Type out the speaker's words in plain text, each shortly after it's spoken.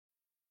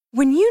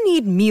When you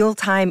need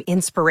mealtime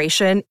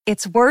inspiration,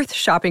 it's worth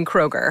shopping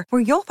Kroger,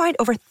 where you'll find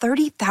over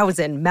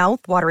 30,000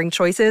 mouth-watering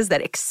choices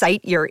that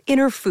excite your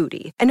inner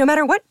foodie. And no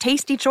matter what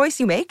tasty choice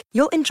you make,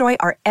 you'll enjoy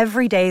our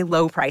everyday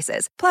low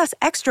prices, plus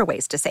extra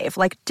ways to save,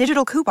 like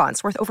digital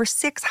coupons worth over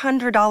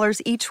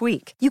 $600 each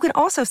week. You can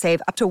also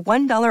save up to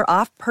 $1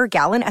 off per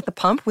gallon at the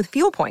pump with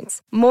fuel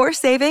points. More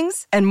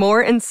savings and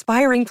more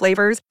inspiring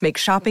flavors make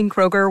shopping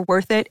Kroger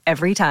worth it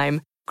every time.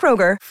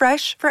 Kroger,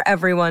 fresh for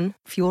everyone.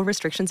 Fuel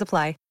restrictions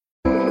apply.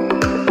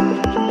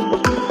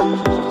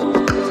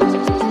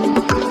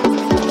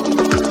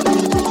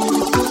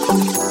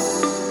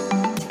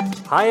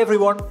 Hi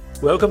everyone,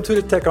 welcome to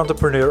the Tech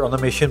Entrepreneur on a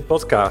Mission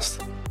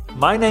podcast.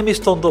 My name is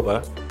Ton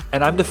Dobbe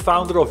and I'm the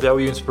founder of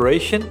Value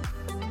Inspiration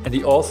and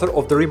the author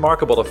of The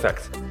Remarkable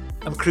Effect.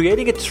 I'm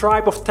creating a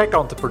tribe of tech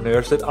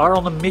entrepreneurs that are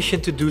on a mission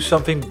to do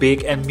something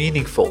big and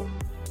meaningful.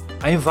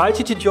 I invite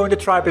you to join the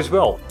tribe as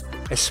well,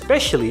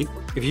 especially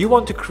if you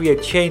want to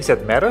create change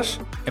that matters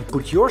and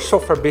put your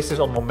software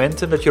business on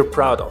momentum that you're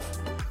proud of.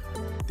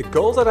 The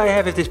goal that I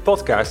have with this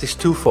podcast is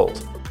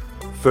twofold.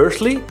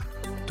 Firstly,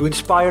 to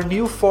inspire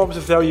new forms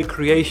of value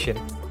creation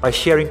by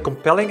sharing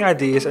compelling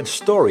ideas and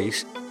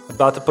stories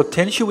about the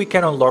potential we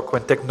can unlock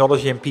when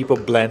technology and people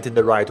blend in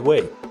the right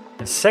way.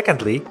 And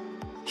secondly,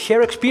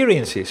 share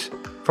experiences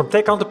from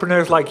tech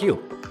entrepreneurs like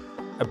you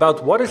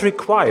about what is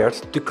required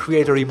to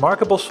create a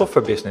remarkable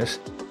software business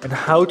and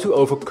how to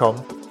overcome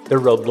the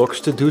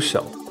roadblocks to do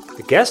so.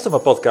 The guest on my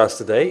podcast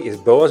today is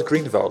Boaz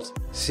Greenwald,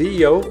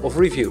 CEO of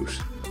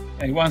Reviews.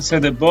 I once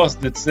had a boss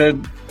that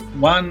said,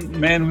 one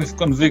man with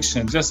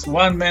conviction, just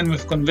one man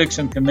with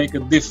conviction can make a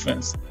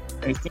difference.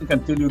 I think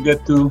until you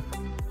get to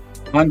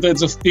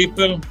hundreds of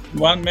people,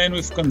 one man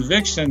with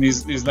conviction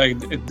is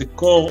like at the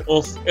core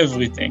of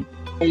everything.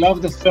 I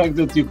love the fact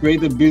that you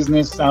create a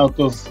business out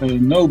of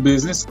no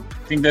business.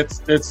 I think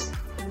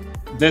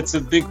that's a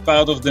big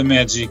part of the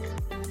magic.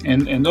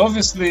 And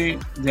obviously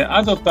the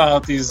other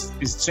part is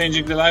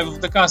changing the life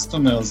of the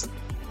customers.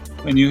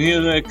 When you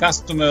hear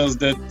customers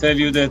that tell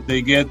you that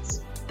they get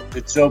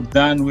the job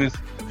done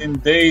within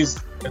days,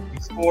 that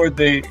before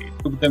it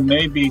took them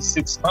maybe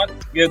 6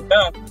 months to get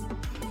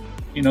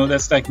done,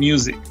 that's like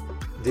music.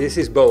 This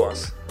is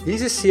Boaz.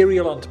 He's a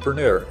serial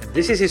entrepreneur and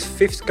this is his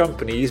 5th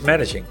company he's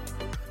managing.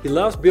 He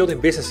loves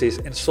building businesses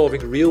and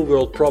solving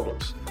real-world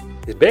problems.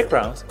 His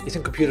background is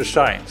in computer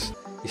science.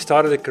 He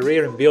started a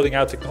career in building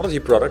out technology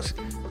products,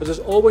 but was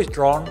always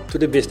drawn to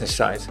the business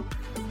side.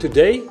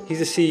 Today, he's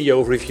the CEO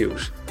of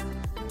Reviews.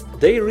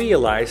 They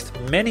realized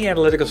many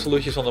analytical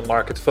solutions on the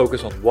market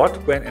focus on what,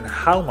 when and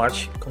how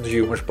much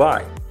consumers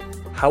buy.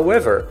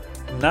 However,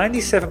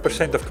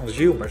 97% of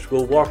consumers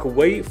will walk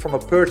away from a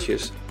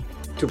purchase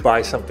to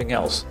buy something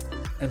else,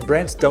 and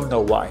brands don't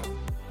know why.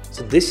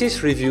 So this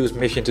is Reviews'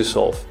 mission to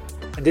solve,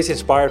 and this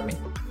inspired me,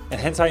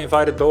 and hence I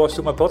invited Boaz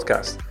to my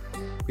podcast.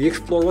 We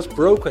explore what's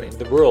broken in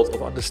the world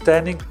of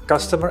understanding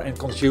customer and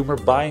consumer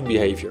buying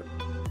behavior.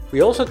 We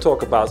also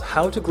talk about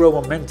how to grow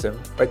momentum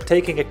by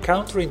taking a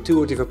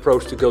counterintuitive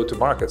approach to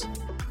go-to-market.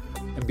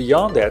 And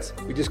beyond that,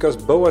 we discuss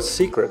Boaz's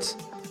secrets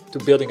to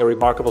building a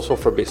remarkable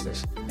software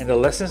business and the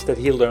lessons that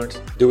he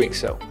learned doing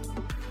so.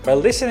 By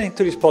listening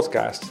to this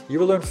podcast, you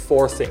will learn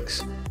 4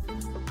 things.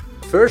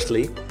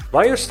 Firstly,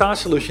 why your SaaS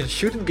solution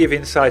shouldn't give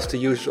insights to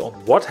users on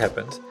what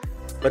happened,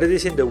 but it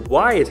is in the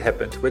why it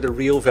happened where the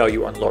real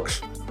value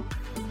unlocks.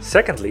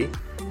 Secondly,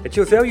 that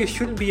your value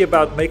shouldn't be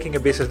about making a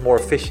business more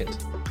efficient,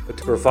 but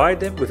to provide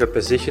them with a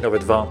position of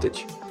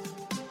advantage.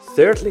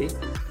 Thirdly,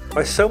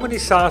 why so many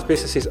SaaS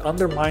businesses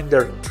undermine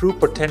their true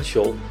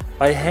potential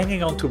by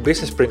hanging on to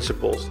business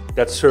principles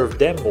that serve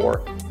them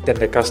more than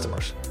their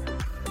customers.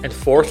 And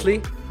fourthly,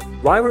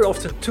 why we're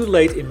often too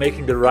late in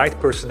making the right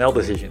personnel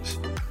decisions,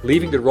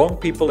 leaving the wrong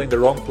people in the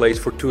wrong place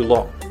for too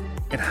long,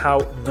 and how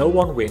no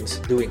one wins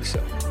doing so.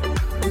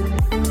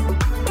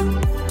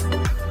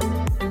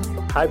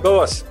 Hi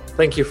Boaz,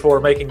 thank you for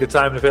making the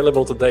time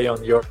available today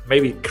on your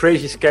maybe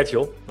crazy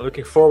schedule. I'm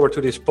looking forward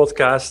to this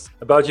podcast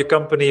about your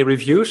company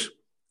Reviews.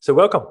 So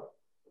welcome.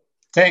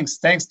 Thanks,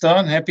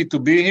 Ton. Happy to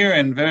be here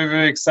and very,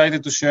 very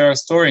excited to share our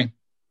story.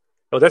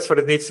 Well, that's what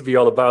it needs to be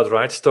all about,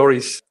 right?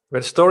 Stories.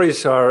 When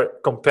stories are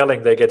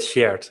compelling, they get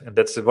shared. And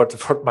that's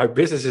what my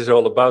business is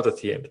all about at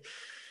the end.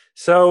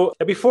 So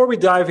before we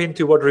dive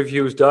into what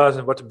Reviews does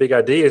and what the big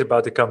idea is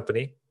about the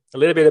company, a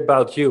little bit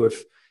about you.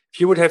 If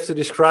you would have to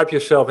describe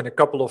yourself in a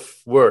couple of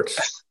words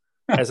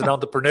as an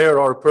entrepreneur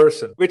or a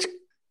person, its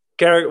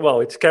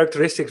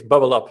characteristics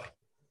bubble up.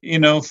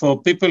 For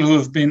people who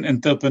have been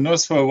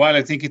entrepreneurs for a while,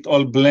 I think it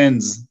all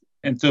blends.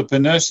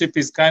 Entrepreneurship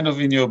is kind of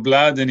in your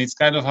blood and it's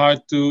kind of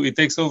hard it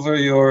takes over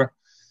your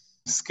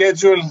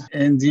schedule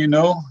and,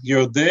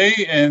 your day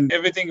and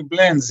everything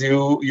blends.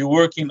 You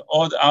work in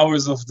odd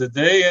hours of the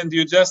day and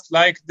you just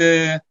like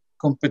the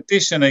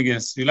competition, I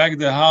guess. You like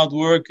the hard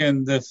work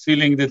and the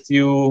feeling that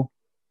you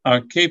are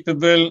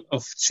capable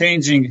of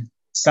changing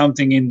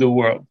something in the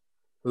world.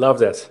 Love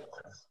that.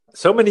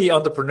 So many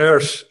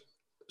entrepreneurs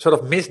sort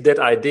of miss that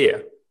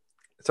idea.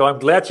 So I'm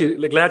glad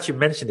you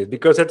mentioned it,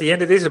 because at the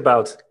end it is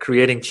about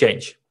creating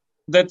change.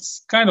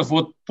 That's kind of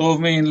what drove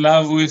me in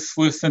love with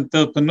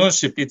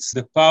entrepreneurship. It's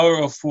the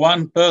power of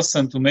one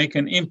person to make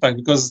an impact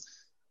because,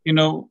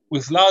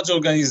 with large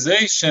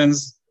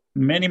organizations,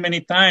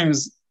 many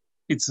times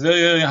it's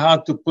very, very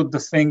hard to put the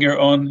finger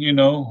on,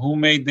 who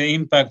made the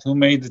impact, who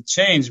made the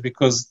change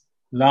because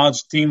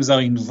large teams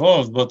are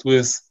involved. But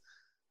with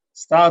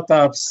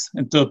startups,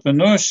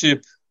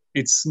 entrepreneurship,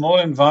 it's small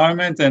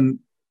environment and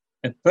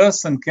a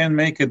person can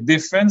make a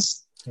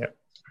difference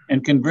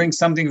and can bring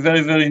something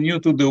very, very new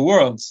to the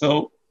world.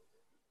 So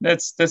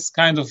that's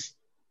kind of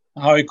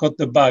how I caught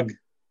the bug.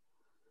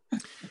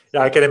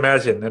 Yeah, I can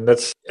imagine. And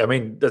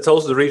that's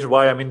also the reason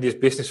why I'm in this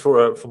business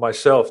for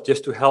myself,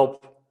 just to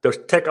help those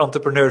tech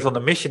entrepreneurs on a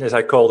mission, as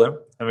I call them.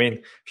 I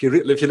mean, if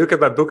you look at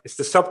my book, it's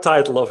the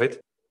subtitle of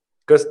it,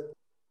 because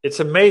it's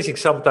amazing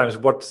sometimes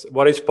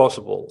what is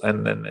possible.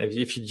 And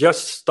if you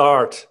just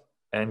start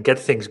and get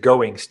things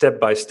going step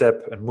by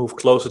step and move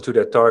closer to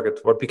that target,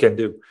 what we can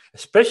do,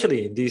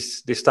 especially in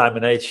this time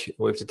and age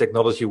with the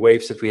technology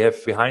waves that we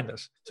have behind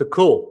us. So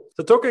cool.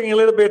 So talking a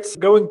little bit,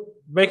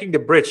 making the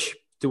bridge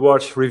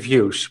towards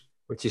reviews,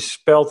 which is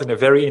spelled in a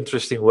very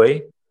interesting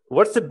way.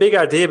 What's the big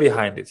idea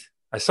behind it?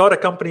 I saw the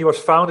company was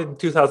founded in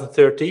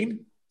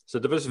 2013. So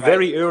that was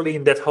very early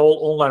in that whole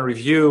online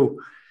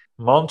review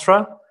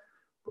mantra.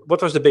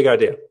 What was the big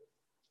idea?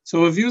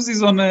 So Reviews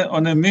is on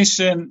a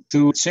mission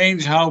to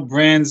change how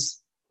brands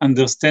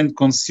understand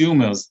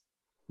consumers.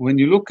 When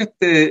you look at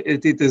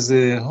it as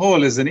a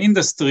whole, as an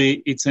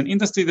industry, it's an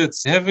industry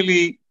that's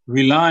heavily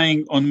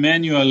relying on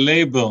manual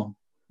labor,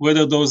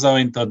 whether those are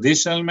in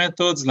traditional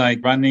methods like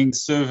running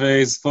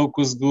surveys,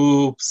 focus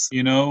groups,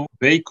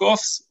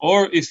 bake-offs,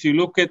 or if you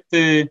look at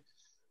the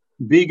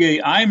big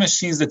AI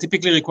machines that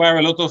typically require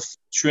a lot of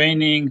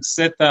training,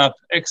 setup,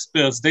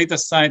 experts, data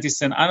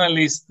scientists, and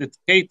analysts that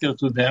cater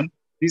to them.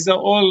 These are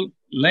all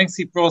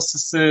lengthy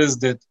processes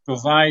that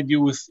provide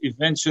you with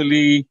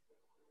eventually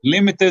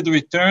limited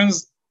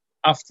returns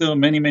after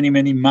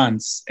many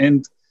months.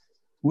 And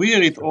we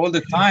hear it all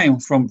the time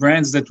from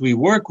brands that we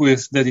work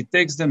with that it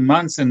takes them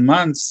months and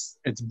months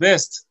at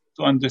best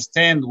to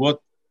understand what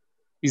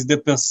is the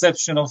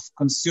perception of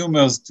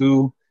consumers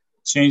to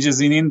changes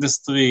in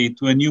industry,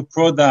 to a new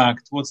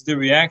product, what's the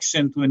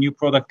reaction to a new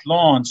product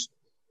launch.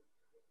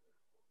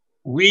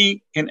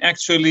 We can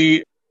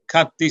actually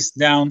cut this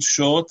down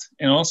short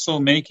and also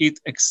make it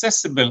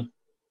accessible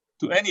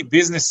to any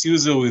business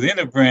user within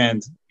a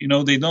brand.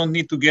 They don't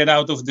need to get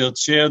out of their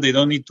chair. They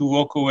don't need to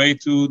walk away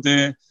to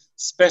the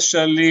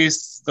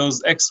specialists,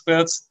 those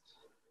experts.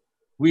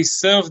 We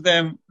serve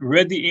them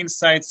ready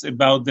insights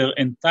about their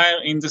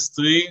entire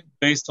industry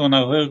based on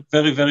our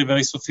very, very,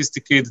 very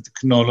sophisticated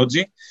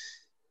technology.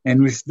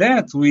 And with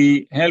that,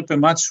 we help a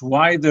much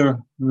wider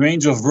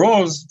range of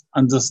roles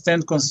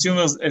understand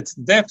consumers at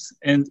depth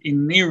and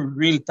in near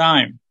real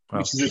time,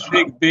 which is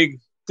a big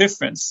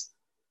difference.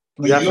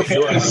 When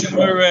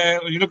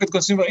you look at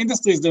consumer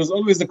industries, there's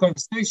always the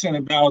conversation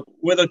about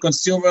whether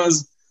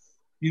consumers,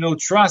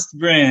 trust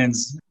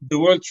brands. The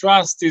word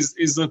trust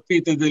is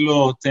repeated a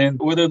lot, and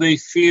whether they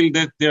feel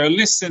that they are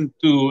listened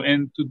to.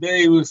 And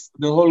today, with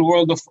the whole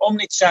world of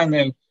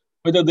omnichannel,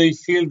 whether they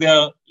feel they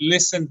are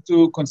listened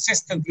to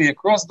consistently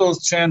across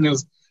those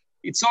channels.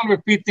 It's all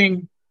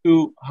repeating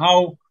to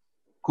how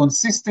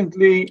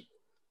consistently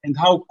and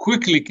how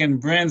quickly can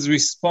brands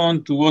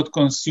respond to what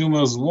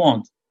consumers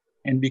want.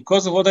 And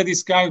because of what I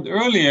described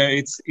earlier,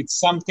 it's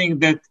something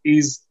that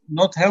is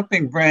not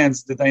helping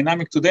brands. The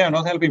dynamic today are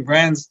not helping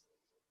brands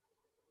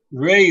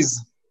raise,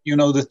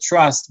 the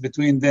trust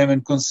between them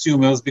and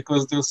consumers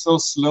because they're so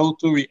slow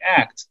to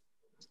react.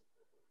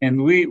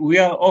 And we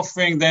are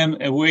offering them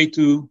a way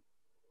to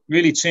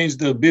really change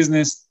their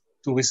business,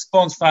 to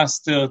respond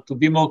faster, to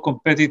be more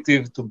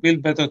competitive, to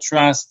build better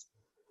trust.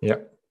 Yeah.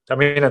 I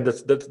mean, and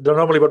that's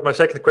normally what my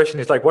second question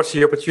is like, what's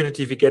the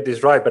opportunity if you get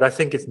this right? But I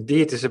think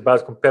it's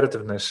about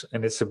competitiveness,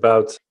 and it's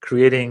about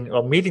creating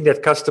or meeting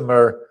that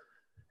customer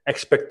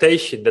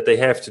expectation that they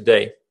have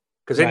today.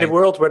 Because in the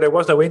world where there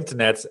was no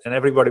internet and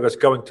everybody was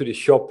going to the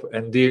shop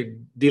and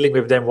dealing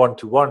with them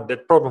one-to-one,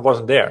 that problem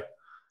wasn't there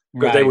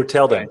because they would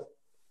tell them.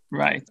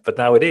 Right. But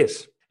now it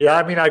is. Yeah,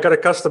 I mean, I got a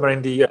customer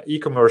in the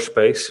e-commerce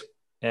space,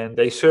 and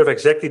they serve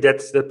exactly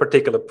that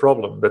particular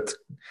problem. But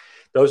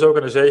those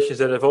organizations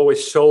that have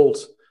always sold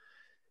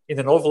in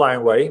an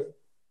offline way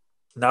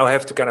now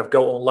have to kind of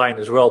go online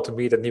as well to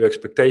meet that new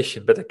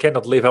expectation, but they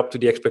cannot live up to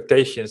the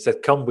expectations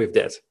that come with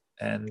that.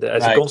 And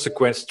as a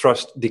consequence,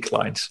 trust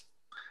declines.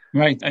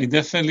 Right. I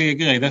definitely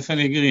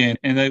agree.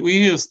 And we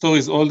hear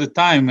stories all the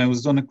time. I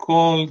was on a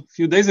call a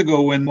few days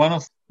ago when one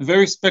of the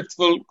very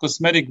respectful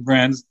cosmetic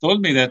brands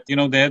told me that,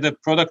 they had a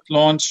product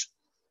launch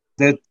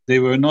that they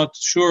were not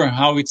sure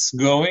how it's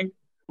going.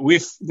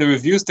 With the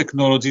reviews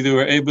technology, they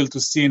were able to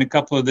see in a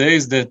couple of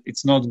days that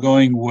it's not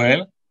going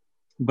well.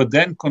 But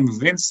then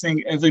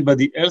convincing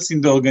everybody else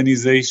in the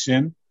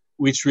organization,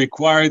 which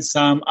required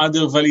some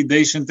other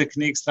validation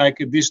techniques like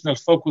additional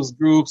focus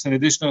groups and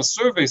additional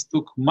surveys,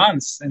 took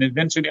months. And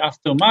eventually,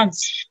 after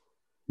months,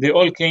 they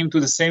all came to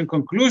the same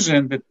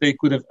conclusion that they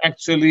could have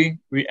actually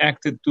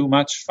reacted to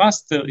much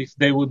faster if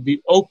they would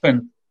be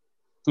open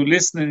to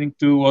listening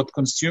to what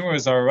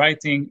consumers are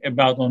writing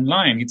about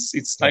online.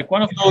 It's like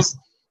one of those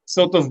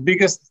sort of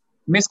biggest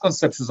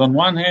misconceptions. On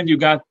one hand, you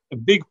got a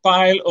big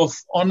pile of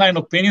online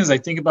opinions. I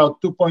think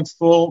about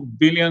 2.4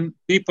 billion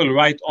people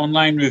write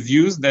online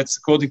reviews. That's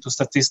according to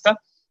Statista.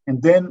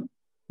 And then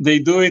they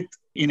do it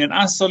in an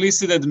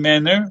unsolicited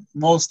manner,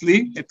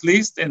 mostly, at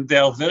least, and they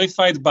are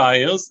verified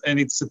buyers, and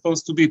it's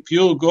supposed to be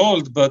pure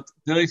gold, but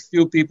very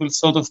few people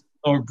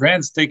or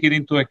brands take it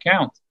into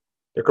account.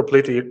 You're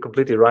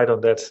completely right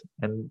on that.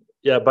 And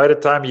yeah, by the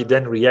time you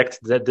then react,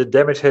 the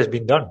damage has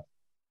been done.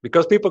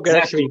 Because people get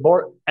actually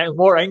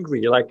more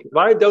angry. Like,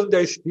 why don't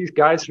these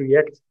guys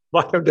react?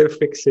 Why don't they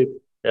fix it?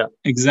 Yeah.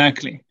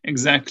 Exactly.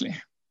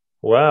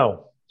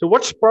 Wow. So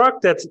what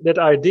sparked that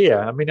idea?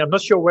 I mean, I'm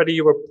not sure whether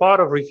you were part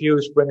of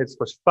Reviews when it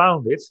was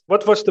founded.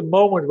 What was the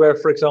moment where,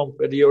 for example,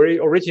 the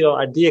original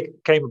idea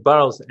came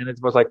about and it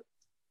was like,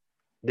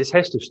 this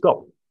has to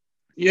stop?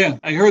 Yeah,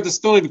 I heard the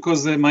story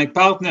because my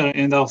partner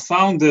and our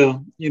founder,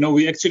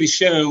 we actually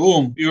share a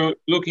room. You're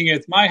looking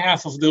at my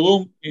half of the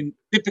room in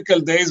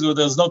typical days where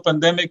there's no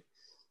pandemic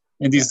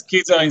and his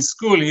kids are in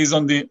school. He's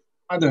on the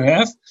other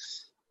half,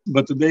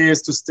 but today he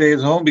has to stay at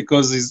home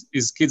because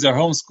his kids are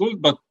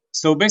homeschooled. But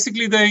so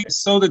basically they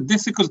saw the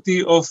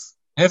difficulty of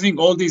having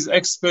all these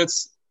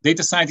experts,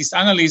 data scientists,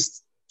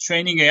 analysts,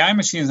 training AI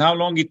machines, how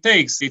long it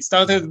takes. It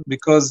started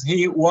because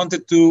he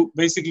wanted to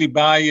basically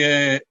buy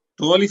a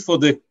trolley for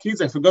the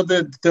kids. I forgot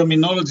the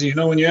terminology.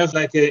 When you have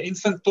like an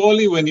infant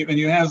trolley, when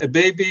you have a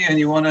baby and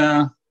you want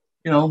to,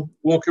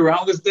 walk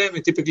around with them,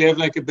 you typically have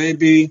like a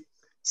baby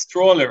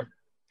stroller.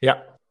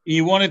 Yeah.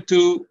 He wanted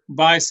to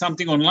buy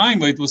something online,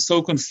 but it was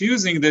so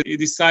confusing that he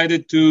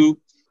decided to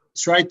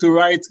try to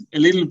write a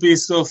little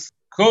piece of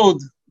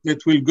code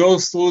that will go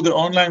through the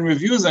online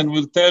reviews and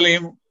will tell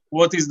him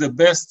what is the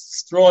best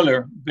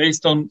stroller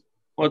based on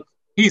what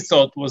he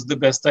thought was the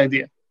best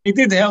idea. It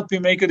did help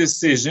him make a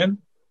decision.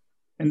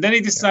 And then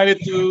he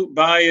decided to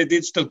buy a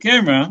digital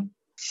camera.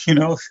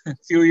 A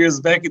few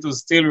years back, it was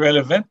still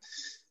relevant.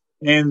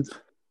 And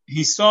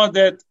he saw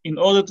that in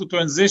order to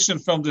transition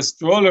from the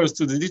strollers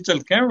to the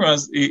digital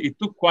cameras, it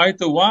took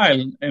quite a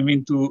while,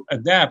 to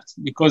adapt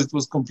because it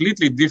was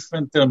completely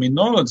different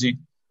terminology.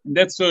 And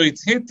that's where it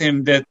hit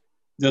him that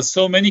there's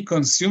so many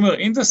consumer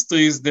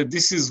industries that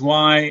this is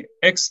why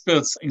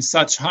experts in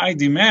such high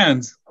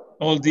demand,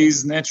 all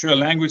these natural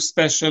language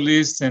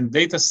specialists and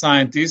data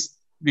scientists,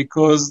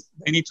 because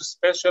they need to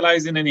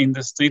specialize in an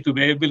industry to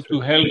be able to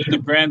help the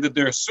brand that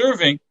they're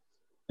serving.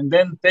 And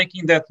then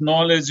taking that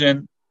knowledge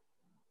and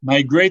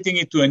migrating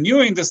it to a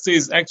new industry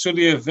is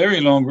actually a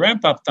very long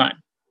ramp-up time.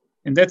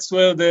 And that's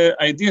where the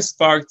idea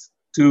sparked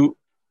to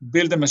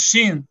build a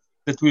machine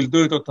that will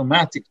do it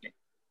automatically.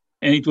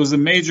 And it was a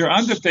major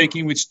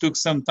undertaking which took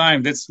some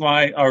time. That's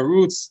why our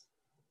roots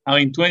are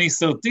in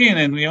 2013,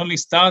 and we only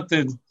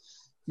started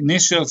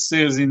initial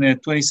sales in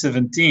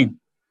 2017.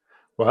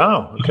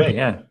 Wow. Okay.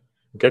 Yeah.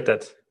 Get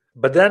that.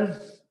 But then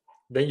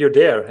you're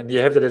there and you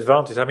have that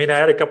advantage. I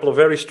had a couple of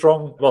very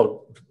strong,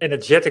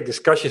 energetic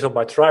discussions on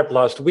my tribe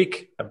last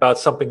week about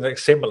something like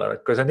similar.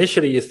 Because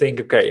initially you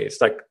think, okay, it's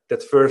like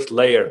that first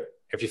layer.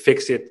 If you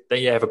fix it,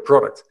 then you have a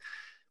product.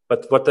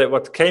 But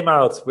what came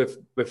out with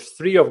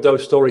three of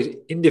those stories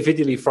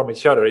individually from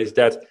each other is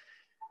that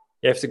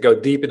you have to go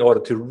deep in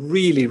order to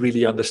really,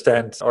 really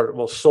understand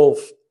or solve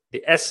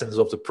the essence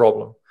of the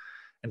problem.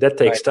 And that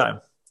takes time.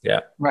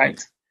 Yeah.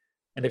 Right.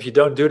 And if you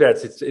don't do that,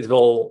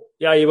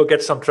 you will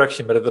get some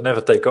traction, but it will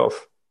never take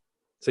off.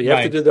 So you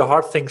have to do the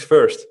hard things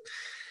first.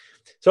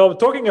 So I'm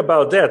talking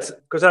about that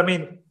because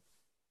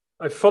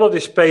I follow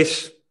this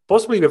space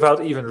possibly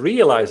without even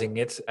realizing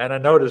it. And I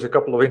know there's a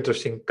couple of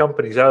interesting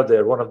companies out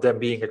there, one of them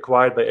being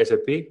acquired by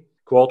SAP,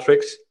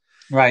 Qualtrics.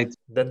 Right.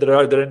 Then there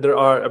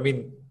are,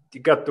 you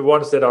got the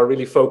ones that are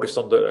really focused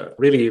on the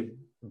really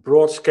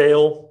broad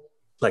scale,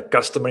 like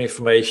customer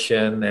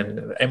information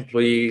and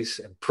employees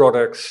and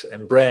products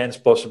and brands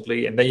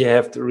possibly. And then you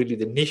have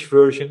the niche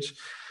versions.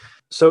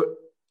 So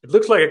it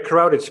looks like a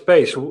crowded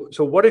space.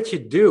 So what did you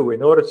do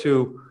in order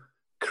to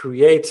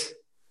create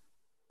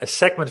a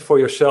segment for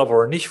yourself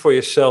or a niche for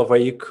yourself where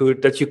you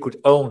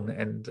could own?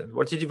 And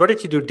what did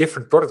you do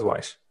different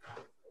product-wise?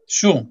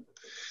 Sure.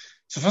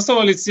 So first of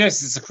all, it's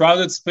a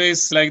crowded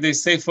space, like they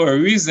say, for a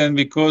reason,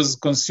 because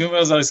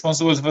consumers are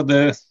responsible for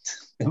the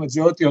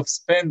majority of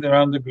spend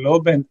around the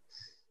globe, and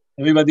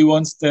everybody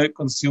wants the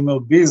consumer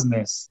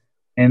business.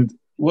 And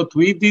what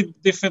we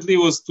did differently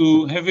was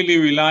to heavily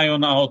rely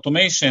on our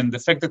automation. The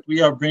fact that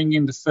we are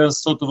bringing the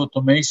first sort of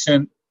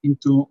automation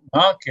into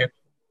market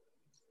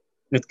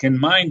that can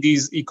mine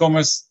these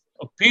e-commerce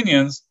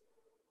opinions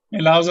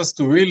allows us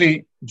to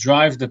really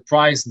drive the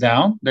price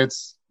down.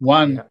 That's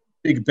one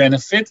big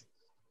benefit.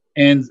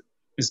 And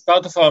as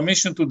part of our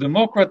mission to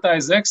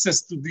democratize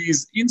access to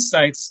these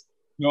insights,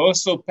 we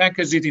also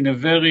package it in a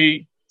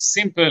very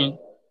simple,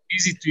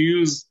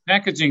 easy-to-use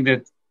packaging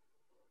that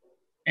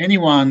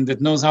anyone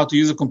that knows how to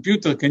use a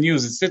computer can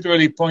use. It's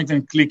literally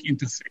point-and-click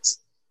interface.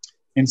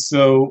 And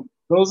so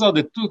those are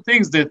the two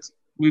things that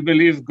we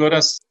believe got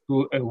us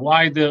to a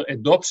wider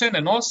adoption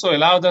and also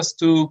allowed us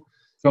to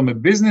from a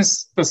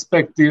business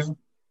perspective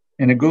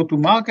and a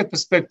go-to-market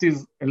perspective,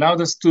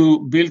 allowed us to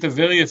build a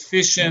very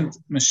efficient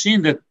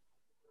machine that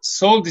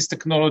sold this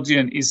technology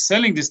and is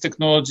selling this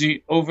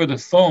technology over the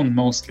phone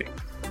mostly.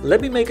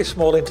 Let me make a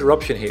small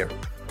interruption here.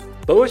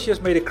 Boaz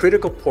just made a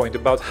critical point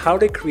about how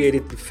they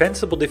created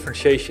defensible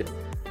differentiation.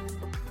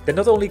 They're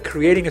not only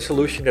creating a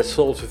solution that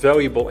solves a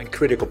valuable and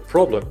critical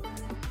problem,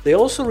 they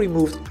also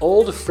removed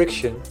all the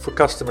friction for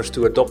customers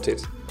to adopt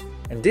it.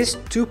 And this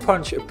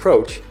two-punch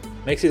approach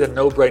makes it a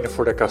no-brainer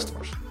for their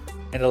customers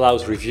and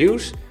allows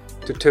reviews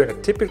to turn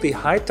a typically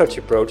high-touch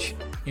approach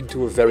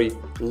into a very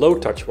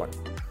low-touch one,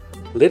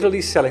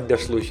 literally selling their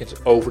solutions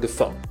over the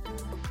phone.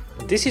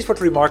 And this is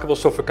what remarkable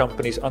software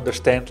companies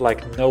understand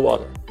like no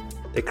other.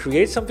 They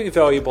create something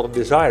valuable and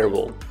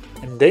desirable,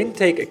 and then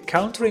take a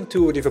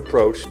counterintuitive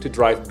approach to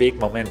drive big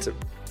momentum.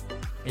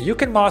 And you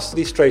can master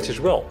these traits as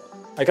well.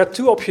 I got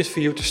two options for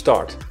you to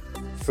start.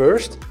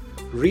 First,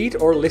 read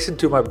or listen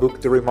to my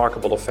book, The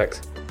Remarkable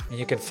Effect, and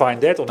you can find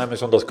that on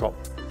Amazon.com.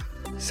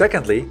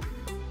 Secondly,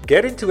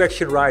 get into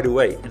action right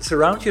away and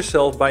surround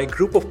yourself by a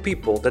group of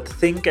people that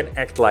think and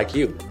act like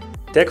you.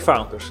 Tech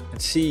founders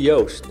and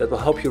CEOs that will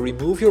help you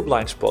remove your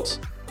blind spots,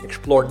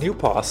 explore new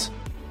paths,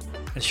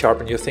 and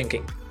sharpen your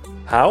thinking.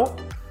 How?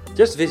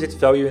 Just visit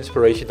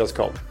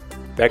valueinspiration.com.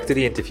 Back to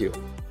the interview.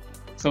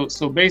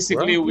 So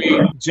basically,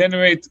 we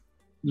generate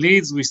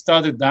leads, we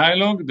start a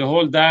dialogue. The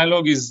whole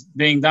dialogue is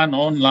being done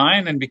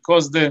online, and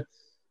because the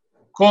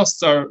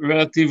costs are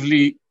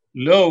relatively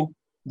low,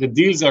 the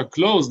deals are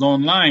closed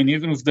online,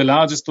 even with the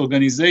largest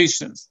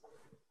organizations.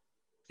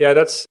 Yeah,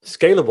 that's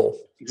scalable.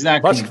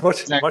 Exactly. Much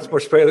more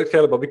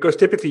scalable, because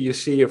typically you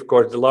see, of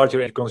course, the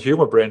larger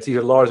consumer brands, these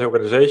are large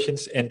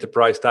organizations,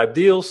 enterprise type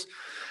deals,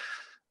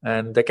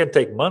 and they can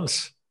take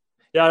months.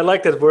 Yeah, I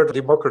like that word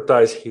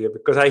democratize here,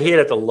 because I hear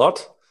that a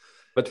lot.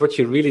 But what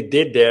you really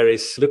did there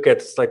is look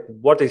at like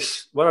what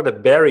are the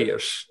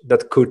barriers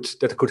that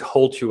could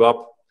hold you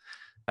up.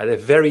 I had a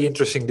very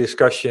interesting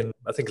discussion,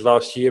 I think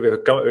last year, with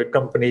a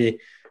company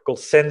called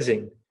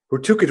Sensing, who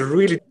took it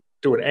really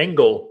to an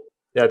angle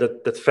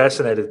that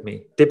fascinated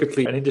me.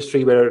 Typically an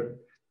industry where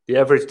the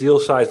average deal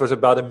size was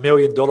about $1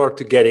 million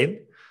to get in,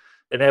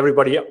 and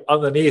everybody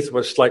underneath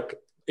was like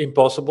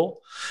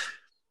impossible.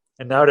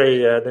 And now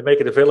they make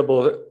it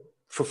available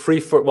for free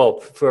for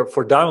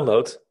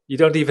download. You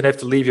don't even have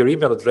to leave your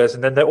email address,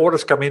 and then the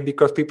orders come in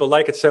because people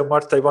like it so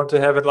much they want to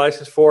have a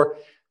license for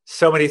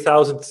so many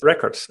thousand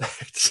records.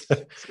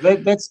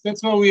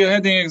 That's where we are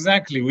heading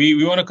exactly.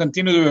 We want to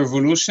continue the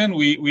revolution.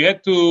 We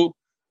had to,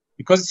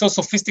 because it's so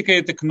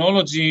sophisticated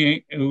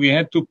technology, we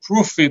had to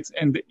proof it,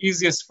 and the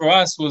easiest for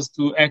us was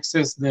to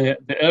access the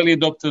early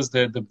adopters,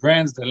 the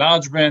brands, the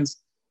large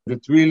brands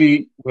that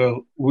really were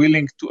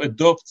willing to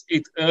adopt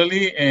it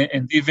early,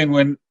 and even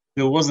when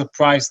there was a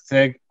price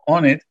tag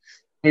on it,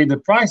 pay the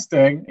price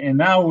tag, and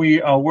now we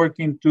are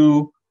working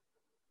to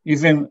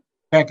even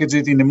package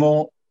it in a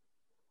more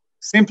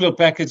simpler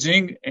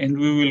packaging, and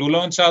we will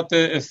launch out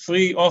a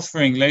free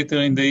offering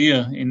later in the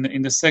year,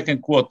 in the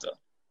second quarter.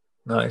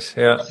 Nice,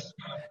 yeah.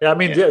 I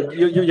mean,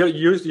 you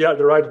used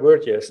the right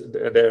word, yes.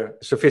 They're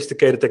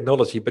sophisticated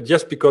technology, but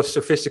just because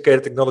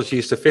sophisticated technology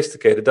is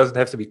sophisticated, it doesn't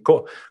have to be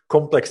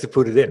complex to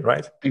put it in,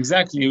 right?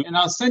 Exactly. And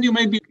I'll send you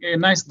maybe a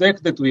nice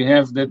deck that we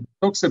have that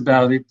talks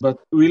about it, but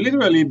we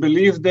literally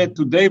believe that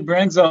today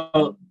brands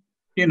are,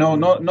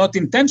 not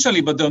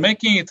intentionally, but they're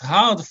making it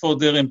hard for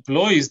their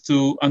employees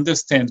to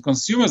understand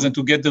consumers and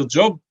to get their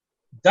job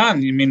done.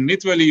 I mean,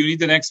 literally, you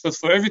need an expert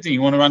for everything.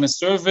 You want to run a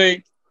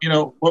survey,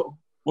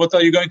 what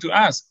are you going to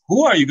ask?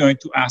 Who are you going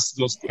to ask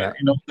those questions?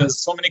 Yeah.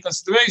 There's so many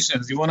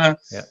considerations. You want to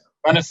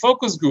run a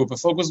focus group. A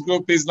focus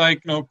group is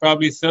like,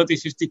 probably 30,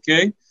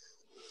 50K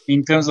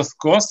in terms of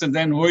cost. And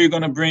then who are you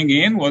going to bring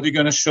in? What are you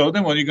going to show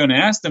them? What are you going to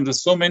ask them?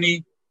 There's so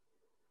many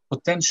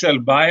potential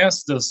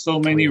bias. There's so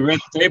many red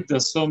tape.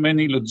 There's so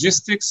many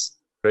logistics.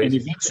 Crazy.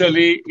 And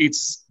eventually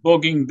it's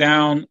bogging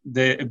down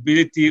the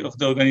ability of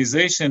the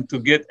organization to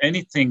get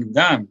anything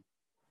done.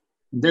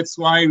 And that's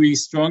why we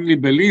strongly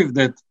believe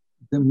that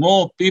the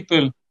more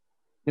people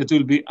that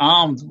will be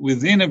armed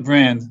within a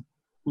brand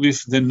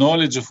with the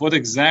knowledge of what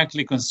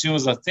exactly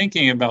consumers are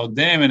thinking about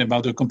them and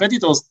about their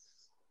competitors,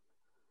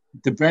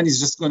 the brand is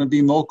just going to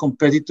be more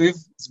competitive.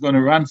 It's going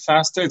to run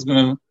faster. It's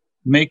going to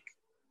make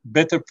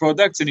better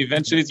products, and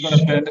eventually it's going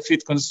to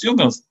benefit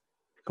consumers.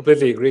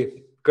 Completely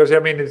agree. Because,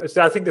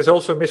 I think there's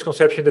also a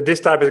misconception that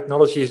this type of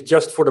technology is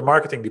just for the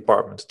marketing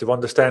department to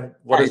understand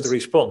what is the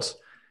response.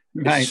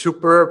 Right. It's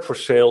superb for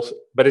sales,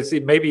 but it's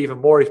maybe even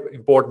more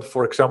important,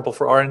 for example,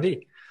 for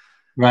R&D.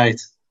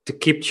 Right. To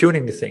keep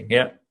tuning the thing,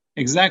 yeah.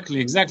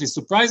 Exactly.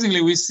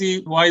 Surprisingly, we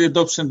see wide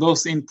adoption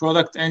both in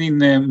product and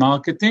in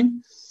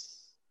marketing.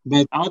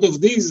 But out of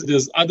these,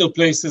 there's other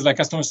places like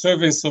customer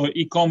service or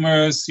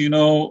e-commerce,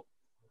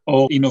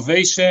 or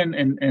innovation.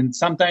 And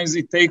sometimes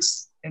it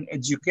takes an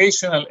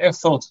educational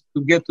effort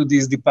to get to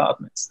these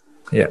departments.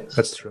 Yeah,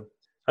 that's true.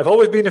 I've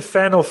always been a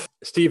fan of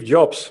Steve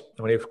Jobs,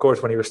 when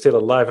he was still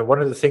alive. And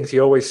one of the things he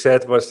always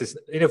said was this: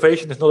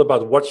 innovation is not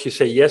about what you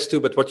say yes to,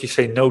 but what you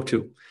say no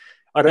to.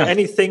 Are there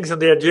any things on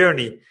their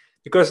journey?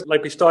 Because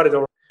like we started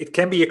it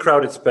can be a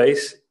crowded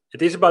space.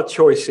 It is about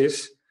choices.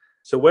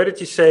 So where did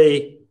you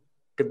say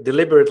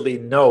deliberately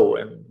no,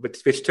 and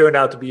which turned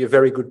out to be a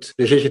very good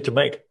decision to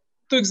make?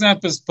 Two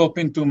examples pop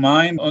into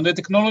mind. On the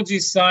technology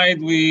side,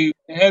 we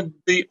had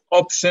the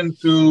option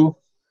to,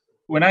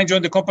 when I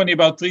joined the company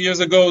about 3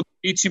 years ago,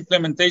 each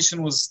implementation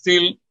was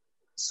still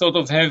sort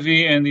of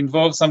heavy and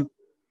involved some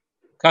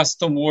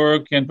custom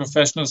work and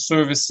professional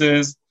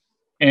services.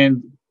 And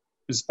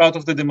as part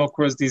of the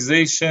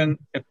democratization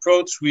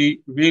approach,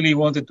 we really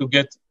wanted to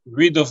get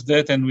rid of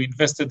that, and we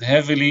invested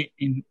heavily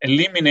in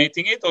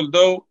eliminating it,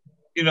 although,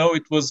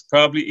 it was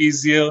probably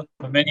easier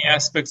for many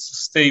aspects to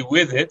stay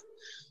with it.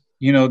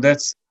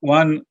 That's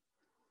one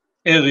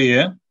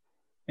area.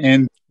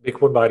 And big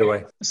one, by the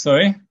way.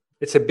 Sorry?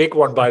 It's a big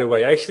one, by the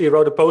way. I actually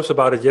wrote a post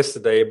about it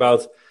yesterday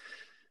about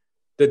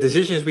the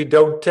decisions we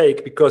don't take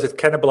because it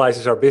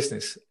cannibalizes our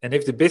business. And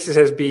if the business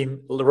has been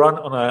run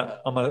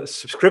on a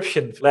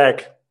subscription leg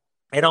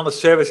and on the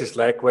services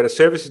leg, where the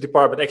services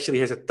department actually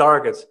has a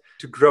target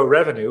to grow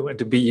revenue and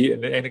to be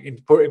and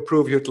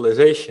improve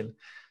utilization,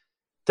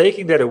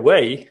 taking that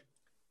away,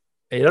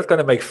 and you're not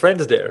going to make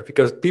friends there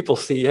because people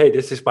see, hey,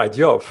 this is my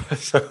job.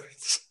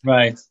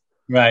 Right.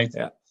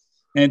 Yeah.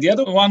 And the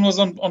other one was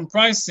on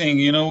pricing.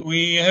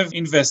 We have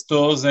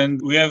investors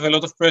and we have a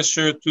lot of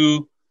pressure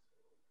to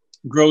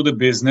grow the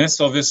business,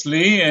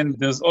 obviously. And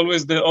there's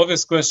always the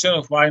obvious question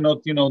of why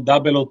not,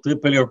 double or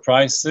triple your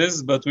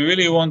prices. But we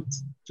really want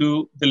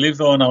to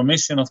deliver on our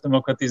mission of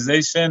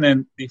democratization.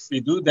 And if we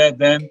do that,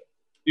 then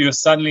you're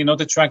suddenly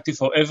not attractive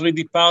for every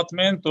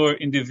department or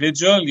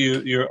individual.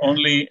 You're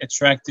only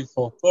attractive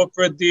for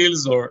corporate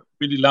deals or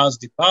really large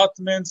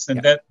departments.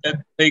 And that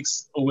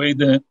takes away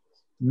the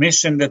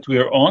mission that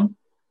we're on.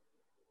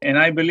 And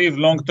I believe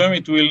long-term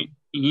it will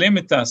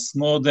limit us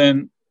more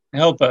than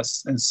help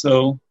us. And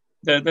so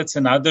that's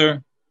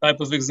another type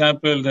of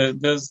example.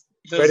 There's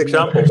great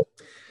example.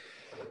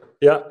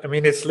 Yeah, I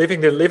mean, it's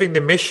living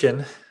the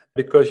mission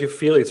because you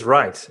feel it's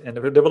right. And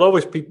there will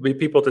always be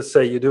people that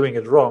say you're doing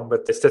it wrong,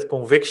 but it's that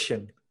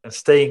conviction and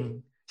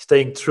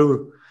staying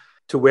true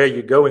to where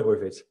you're going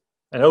with it.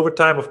 And over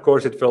time, of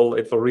course, it will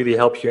really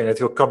help you and it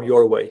will come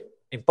your way.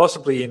 And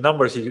possibly in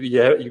numbers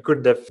you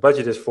couldn't have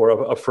budgeted for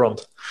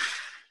upfront.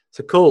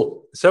 So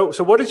cool. So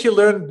what did you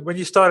learn when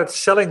you started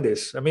selling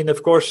this? I mean,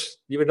 of course,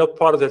 you were not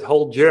part of that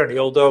whole journey,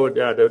 although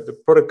the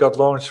product got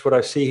launched, what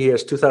I see here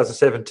is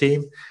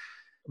 2017.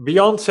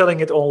 Beyond selling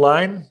it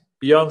online,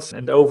 beyond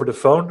and over the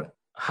phone,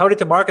 how did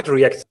the market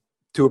react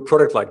to a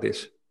product like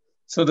this?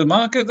 So the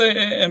market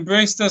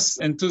embraced us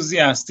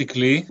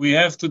enthusiastically. We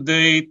have to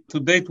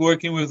date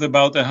working with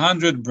about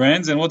 100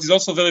 brands. And what is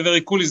also very,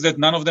 very cool is that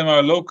none of them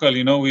are local.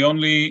 We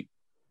only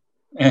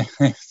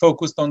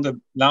focused on the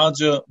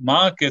larger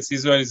markets.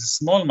 Israel is a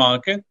small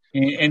market,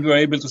 and we're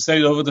able to sell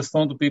it over the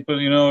phone to people,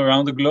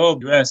 around the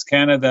globe, US,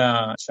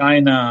 Canada,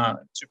 China,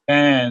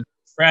 Japan,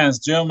 France,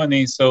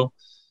 Germany. So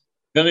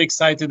very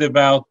excited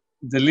about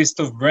the list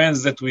of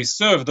brands that we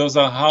serve. Those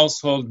are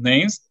household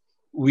names.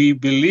 We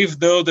believe,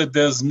 though, that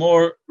there's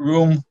more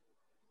room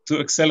to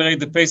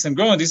accelerate the pace and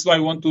grow. And this is why I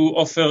want to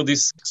offer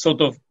this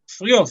sort of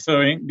free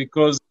offering,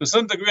 because to a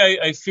certain degree,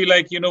 I feel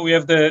like, we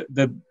have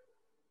the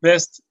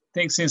best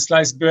things in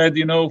sliced bread,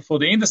 for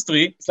the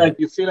industry. It's like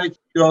you feel like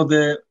you're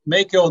the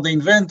maker or the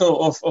inventor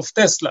of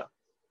Tesla.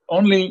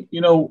 Only,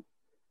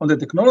 on the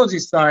technology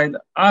side,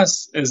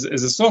 us as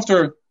a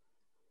software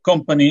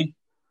company,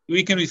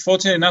 we can be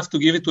fortunate enough to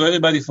give it to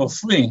everybody for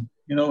free.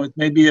 It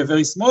may be a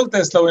very small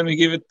Tesla when we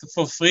give it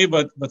for free,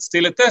 but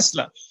still a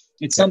Tesla.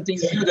 It's something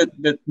new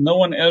that no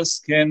one else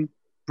can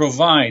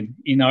provide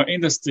in our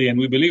industry. And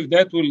we believe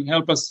that will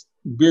help us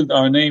build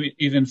our name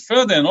even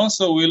further, and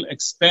also will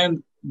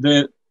expand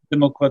the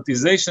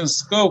democratization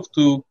scope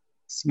to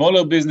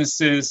smaller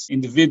businesses,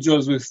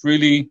 individuals with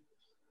really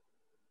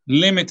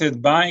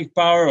limited buying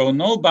power or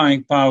no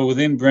buying power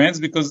within brands,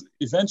 because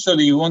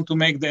eventually you want to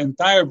make the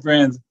entire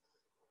brand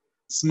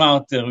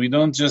smarter. We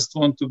don't just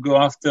want to go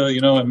after,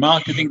 a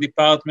marketing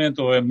department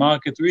or a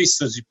market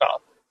research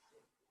department.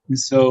 And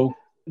so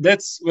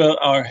that's where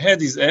our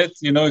head is at.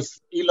 If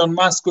Elon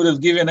Musk could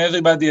have given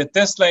everybody a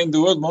Tesla in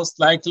the world, most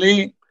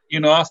likely,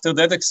 after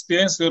that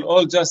experience, we'll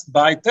all just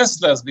buy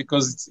Teslas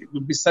because it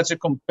would be such a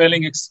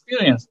compelling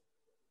experience.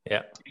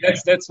 Yeah.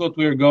 That's what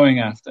we're going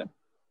after.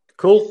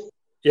 Cool.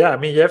 Yeah, I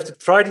mean, you have to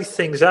try these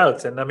things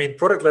out. And I mean,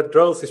 product-led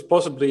growth is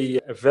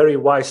possibly a very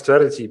wise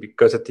strategy,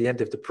 because at the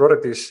end, if the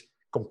product is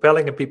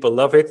compelling and people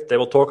love it, they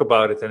will talk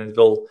about it and they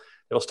will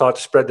start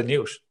to spread the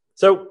news.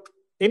 So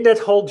in that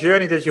whole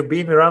journey that you've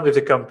been around with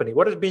the company,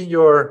 what has been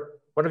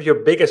one of your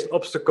biggest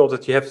obstacles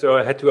that you had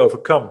to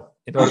overcome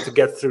in order to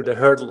get through the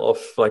hurdle of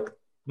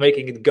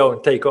making it go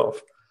and take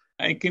off?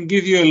 I can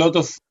give you a lot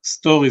of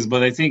stories,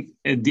 but I think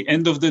at the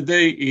end of the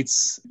day,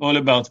 it's all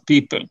about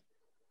people.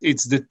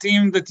 It's the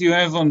team that you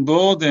have on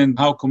board and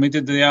how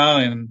committed they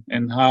are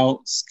and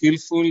how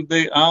skillful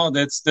they are.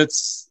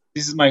 This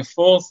is my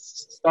fourth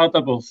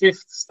startup or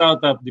fifth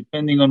startup,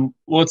 depending on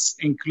what's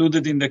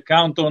included in the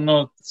count or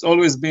not. It's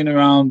always been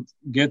around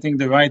getting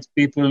the right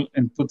people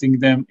and putting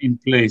them in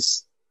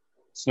place.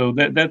 So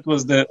that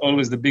was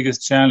always the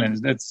biggest challenge.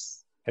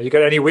 Have you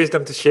got any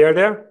wisdom to share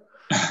there?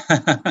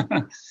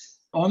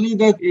 Only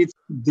that it's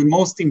the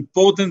most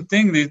important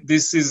thing.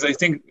 This is, I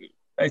think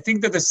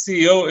that the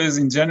CEO is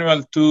in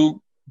general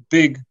two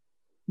big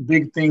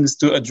things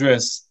to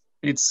address.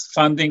 It's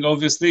funding.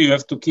 Obviously, you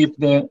have to keep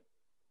the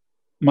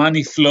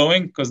money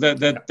flowing because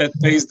that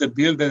pays the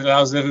bill, that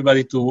allows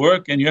everybody to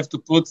work, and you have to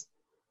put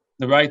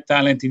the right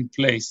talent in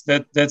place.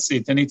 That's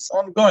it. And it's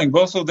ongoing.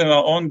 Both of them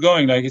are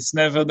ongoing. Like, it's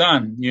never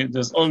done.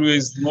 There's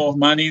always more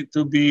money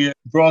to be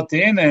brought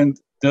in, and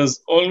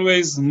there's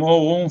always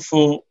more room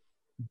for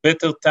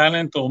better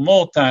talent or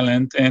more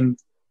talent. And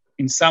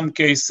in some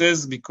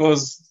cases,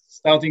 because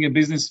starting a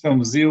business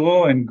from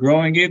zero and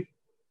growing it,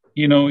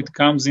 it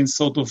comes in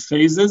sort of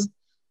phases.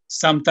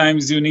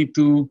 Sometimes you need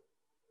to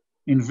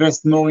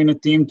invest more in a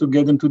team to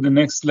get them to the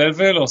next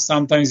level, or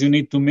sometimes you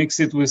need to mix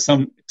it with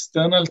some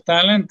external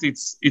talent.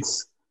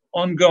 It's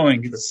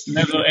ongoing. It's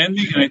never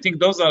ending. And I think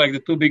those are like the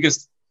two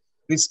biggest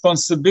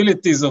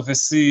responsibilities of a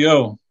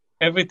CEO.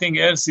 Everything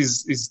else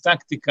is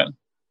tactical.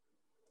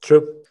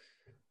 True.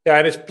 Yeah,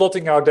 and it's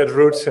plotting out that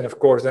routes, and of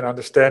course then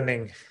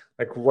understanding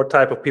like what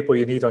type of people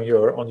you need on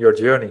your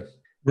journey.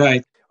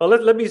 Right. Well,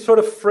 let me sort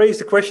of phrase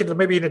the question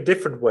maybe in a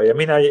different way. I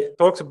mean, I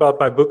talked about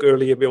my book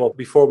earlier,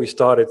 before we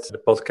started the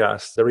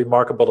podcast, The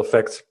Remarkable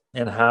Effect,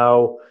 and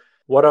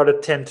what are the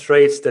 10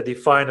 traits that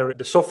define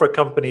the software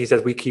companies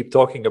that we keep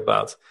talking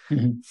about.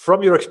 Mm-hmm.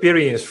 From your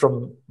experience,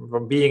 from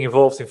being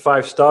involved in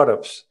 5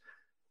 startups,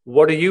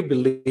 what do you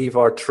believe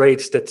are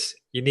traits that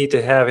you need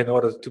to have in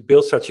order to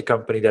build such a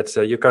company that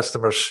your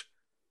customers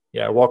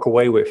walk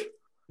away with?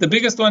 The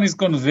biggest one is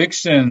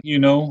conviction.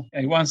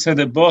 I once had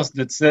a boss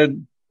that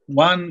said,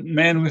 one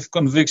man with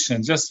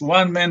conviction, just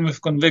one man with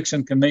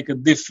conviction can make a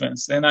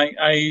difference. And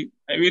I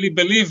really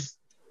believe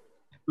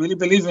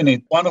in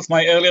it. One of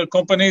my earlier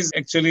companies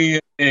actually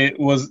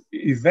was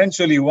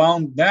eventually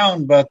wound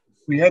down, but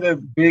we had a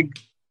big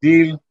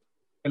deal,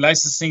 a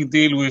licensing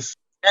deal with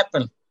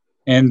Apple.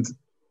 And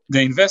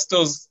the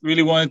investors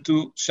really wanted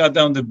to shut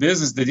down the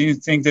business. They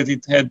didn't think that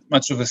it had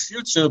much of a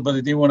future, but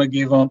they didn't want to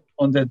give up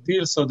on that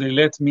deal. So they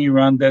let me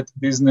run that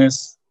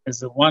business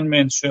as a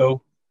one-man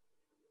show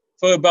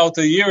for about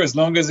a year, as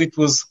long as it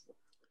was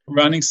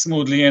running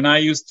smoothly. And I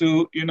used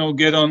to,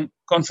 get on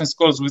conference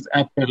calls with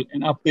Apple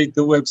and update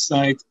the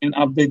website and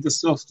update the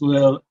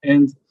software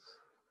and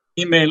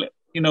email,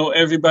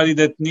 everybody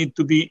that need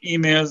to be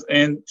emails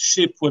and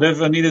ship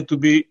whatever needed to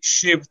be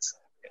shipped.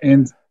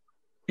 And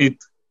it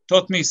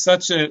taught me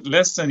such a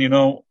lesson,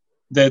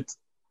 that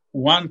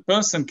one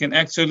person can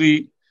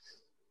actually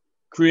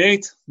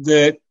create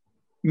the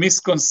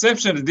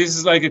misconception that this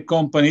is like a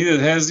company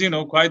that has,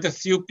 quite a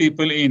few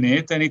people in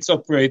it, and it's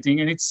operating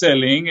and it's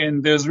selling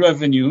and there's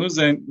revenues,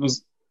 and it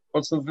was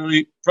also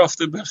very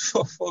profitable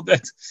for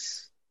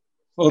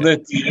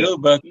that year.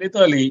 But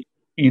literally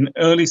in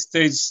early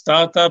stage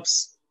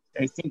startups,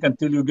 I think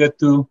until you get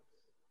to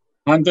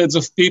hundreds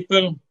of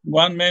people,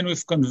 one man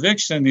with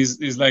conviction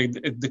is like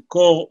at the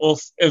core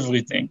of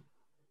everything.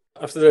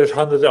 After there's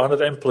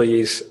 100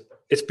 employees,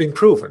 it's been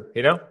proven,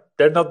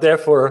 they're not there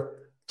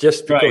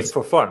just because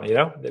for fun,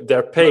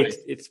 they're paid,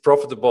 It's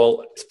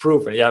profitable, it's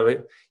proven. Yeah,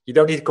 you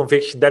don't need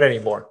conviction then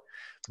anymore.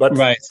 But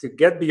to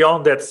get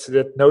beyond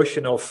that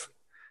notion of,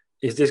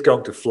 is this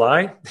going to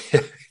fly?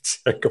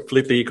 I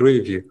completely agree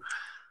with you.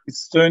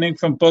 It's turning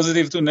from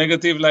positive to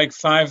negative like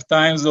 5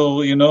 times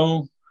or,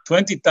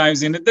 20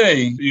 times in a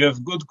day. You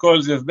have good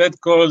calls, you have bad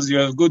calls, you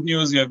have good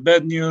news, you have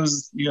bad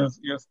news, you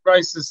have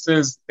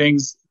crises,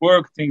 things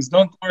work, things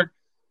don't work.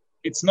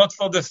 It's not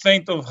for the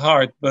faint of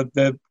heart, but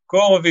the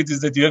core of it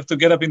is that you have to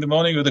get up in the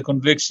morning with a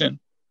conviction.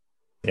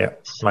 Yeah,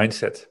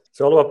 mindset. It's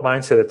all about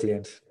mindset at the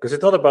end, because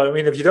it's not about. I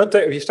mean, if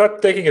you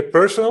start taking it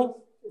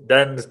personal,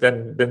 then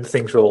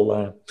things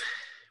will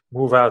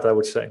move out. I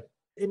would say.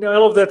 In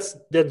all of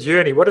that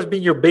journey, what has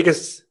been your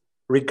biggest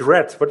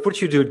regret? What would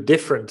you do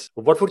different?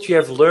 What would you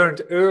have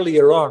learned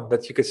earlier on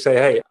that you could say,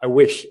 "Hey, I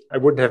wish I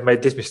wouldn't have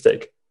made this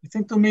mistake"? I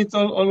think to me it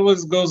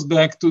always goes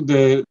back to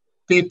the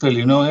people.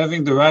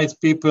 Having the right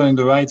people in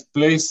the right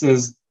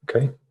places.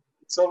 Okay.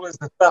 It's always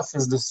the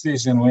toughest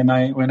decision. When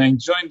I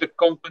joined the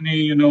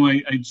company,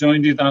 I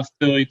joined it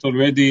after it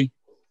already,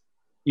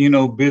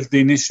 built the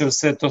initial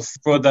set of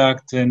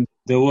product, and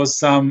there was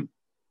some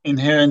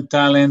inherent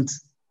talent.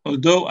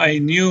 Although I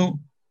knew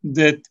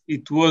that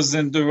it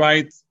wasn't the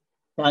right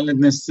talent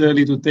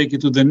necessarily to take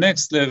it to the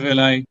next level,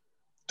 I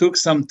took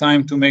some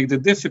time to make the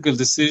difficult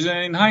decision.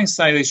 In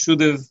hindsight, I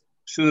should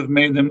have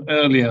made them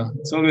earlier.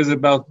 It's always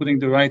about putting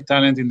the right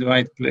talent in the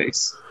right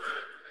place.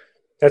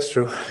 That's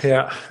true.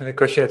 Yeah. And the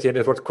question at the end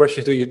is, what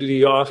questions do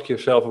you ask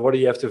yourself, or what do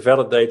you have to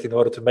validate in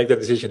order to make that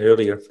decision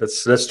earlier?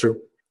 That's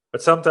true.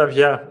 But sometimes,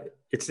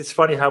 it's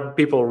funny how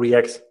people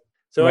react.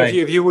 So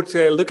if you would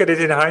look at it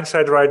in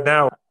hindsight right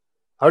now,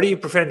 how do you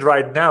prevent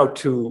right now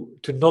to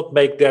not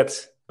make that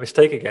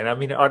mistake again? I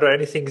mean, are there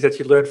any things that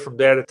you learned from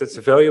there that's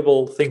a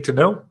valuable thing to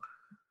know?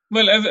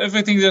 Well,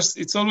 everything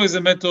it's always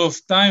a matter of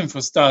time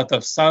for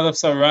startups.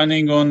 Startups are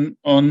running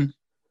on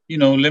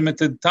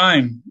limited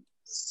time.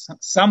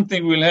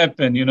 something will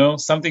happen,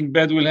 something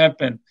bad will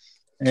happen.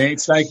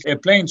 It's like a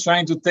plane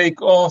trying to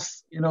take off.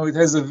 It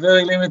has a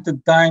very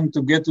limited time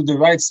to get to the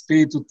right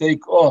speed to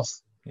take off.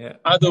 Yeah.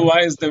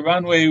 Otherwise, the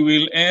runway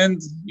will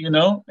end,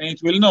 and it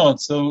will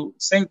not. So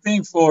same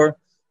thing for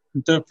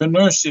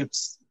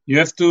entrepreneurships. You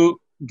have to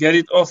get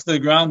it off the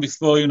ground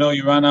before,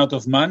 you run out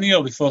of money,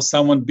 or before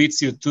someone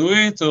beats you to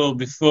it, or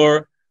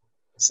before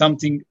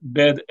something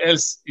bad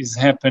else is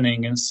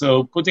happening. And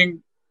so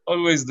putting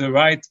always the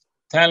right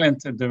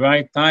talent at the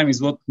right time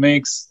is what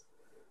makes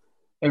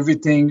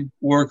everything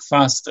work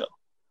faster.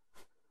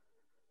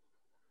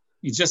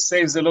 It just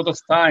saves a lot of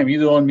time,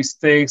 either on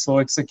mistakes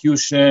or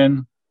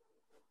execution.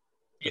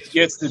 It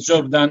gets the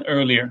job done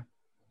earlier.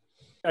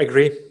 I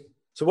agree.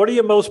 So what are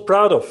you most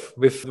proud of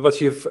with what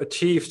you've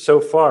achieved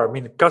so far? I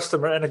mean,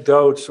 customer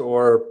anecdotes,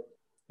 or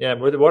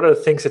what are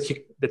the things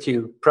that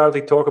you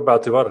proudly talk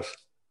about to others?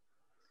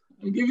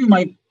 I'll give you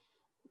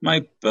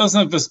my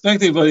personal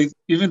perspective, but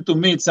even to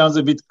me it sounds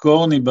a bit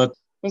corny. But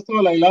first of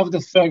all, I love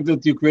the fact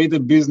that you create a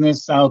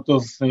business out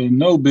of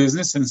no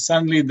business, and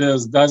suddenly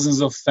there's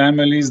dozens of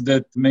families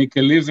that make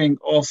a living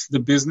off the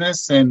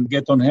business and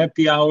get on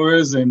happy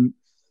hours and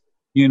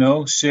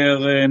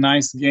share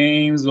nice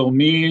games or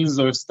meals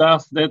or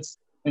stuff.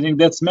 I think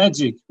that's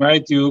magic,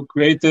 right? You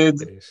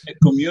created a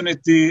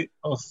community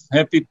of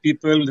happy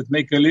people that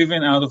make a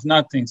living out of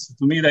nothing. So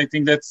to me, I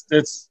think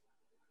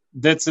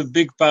that's a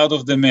big part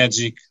of the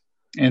magic.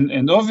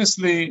 And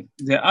obviously,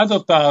 the other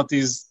part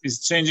is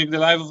changing the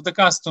life of the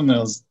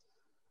customers.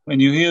 When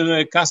you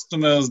hear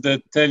customers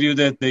that tell you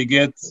that they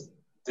get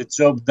the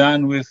job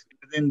done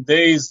within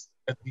days,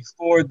 that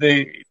before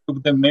it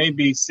took them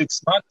maybe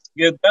 6 months to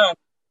get done,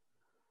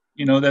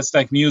 that's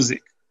like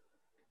music.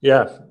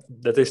 Yeah,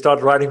 that they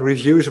start writing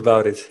reviews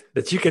about it,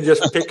 that you can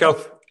just pick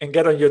up and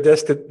get on your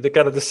desk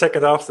the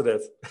second after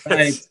that.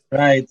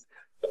 Right.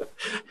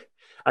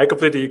 I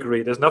completely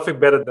agree. There's nothing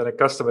better than a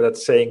customer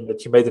that's saying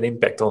that you made an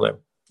impact on them.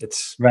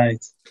 It's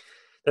right.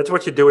 That's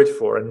what you do it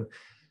for. And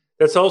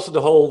that's also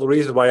the whole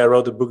reason why I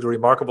wrote the book, The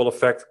Remarkable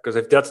Effect, because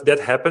if that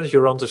happens,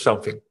 you're onto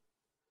something.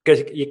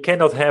 Because you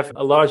cannot have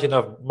a large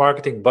enough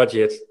marketing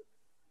budget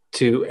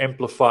to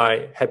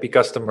amplify happy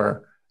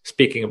customer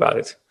speaking about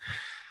it.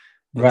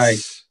 Right.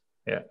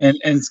 Yeah. And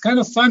it's kind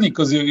of funny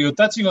because you're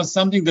touching on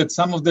something that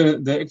some of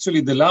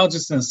the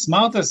largest and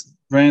smartest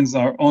brands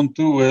are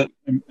onto.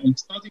 I'm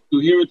starting to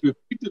hear it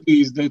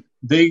repeatedly, is that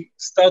they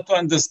start to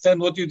understand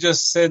what you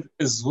just said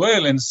as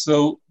well. And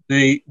so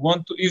they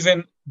want to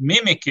even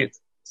mimic it.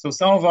 So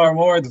some of our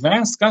more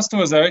advanced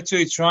customers are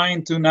actually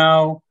trying to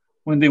now,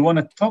 when they want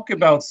to talk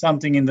about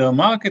something in their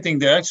marketing,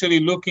 they're actually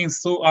looking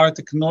through our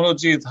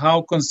technology at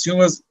how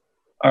consumers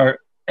are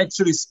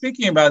actually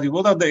speaking about it.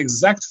 What are the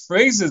exact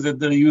phrases that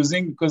they're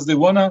using? Because they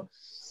want to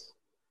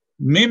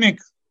mimic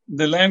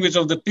the language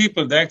of the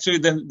people,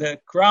 the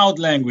crowd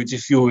language,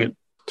 if you will.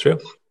 True.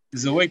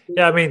 Is a way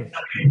to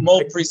be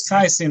more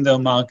precise in their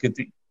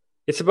marketing.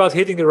 It's about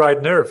hitting the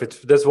right nerve.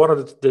 That's one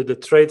of the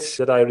traits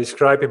that I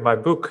describe in my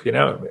book.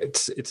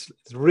 It's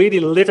really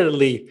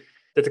literally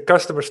that the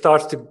customer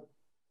starts to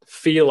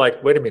feel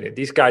like, wait a minute,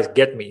 these guys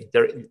get me.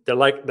 They're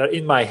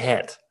in my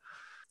head.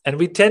 And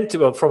we tend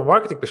to, from a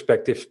marketing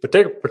perspective,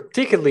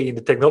 particularly in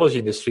the technology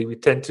industry, we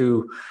tend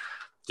to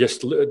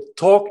just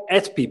talk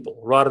at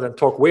people rather than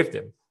talk with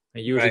them,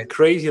 and using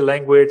crazy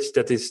language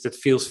that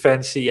feels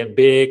fancy and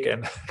big,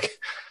 and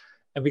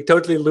we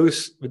totally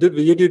lose. We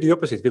do the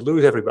opposite. We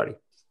lose everybody.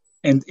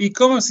 And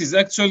e-commerce is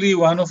actually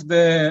one of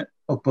the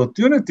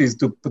opportunities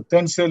to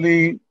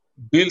potentially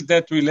build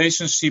that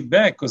relationship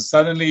back, because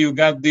suddenly you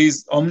got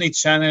these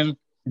omni-channel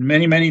and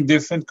many, many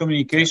different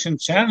communication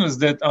channels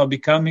that are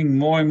becoming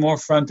more and more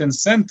front and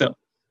center.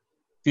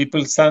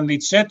 People suddenly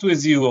chat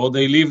with you, or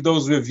they leave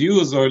those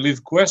reviews or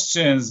leave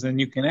questions, and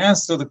you can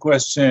answer the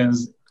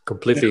questions.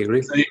 Completely agree.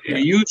 It's a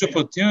huge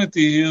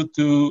opportunity here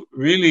to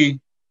really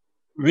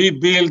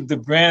rebuild the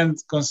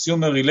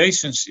brand-consumer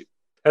relationship.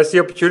 That's the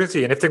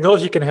opportunity. And if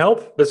technology can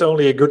help, that's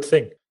only a good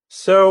thing.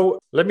 So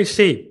let me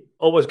see,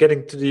 almost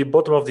getting to the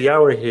bottom of the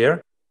hour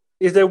here.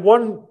 Is there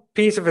one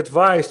piece of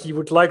advice you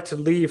would like to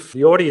leave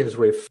the audience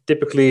with?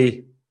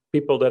 Typically,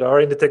 people that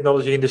are in the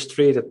technology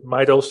industry that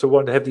might also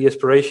want to have the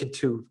aspiration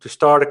to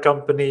start a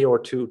company or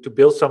to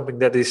build something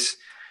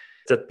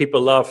that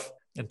people love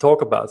and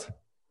talk about.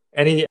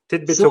 Any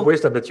tidbits of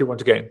wisdom that you want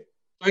to gain?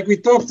 Like we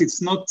talked,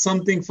 it's not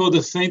something for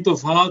the faint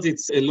of heart.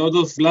 It's a lot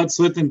of blood,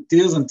 sweat, and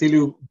tears until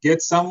you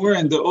get somewhere,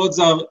 and the odds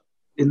are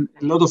in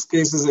a lot of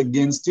cases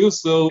against you.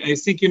 So I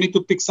think you need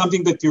to pick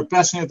something that you're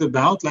passionate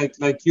about,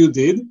 like you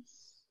did.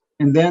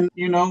 And then,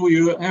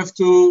 you have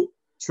to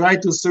try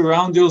to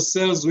surround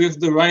yourselves with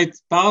the right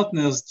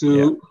partners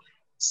to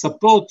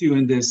support you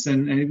in this.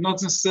 And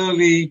not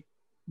necessarily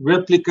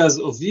replicas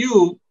of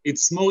you.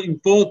 It's more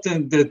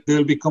important that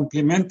they'll be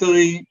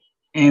complementary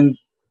and,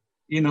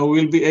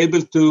 we'll be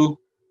able to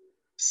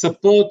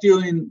support you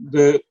in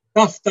the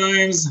tough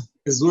times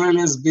as well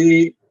as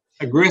be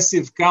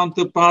aggressive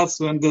counterparts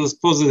when there's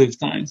positive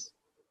times.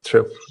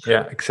 True.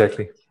 Yeah,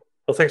 exactly.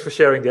 Well, thanks for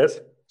sharing that.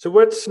 So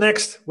what's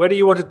next? Where do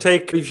you want to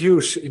take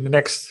reviews in the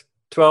next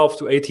 12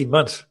 to 18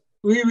 months?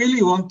 We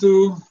really want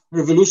to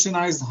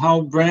revolutionize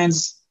how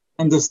brands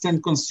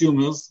understand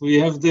consumers. We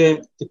have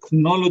the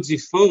technology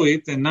for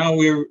it, and now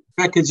we're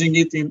packaging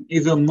it in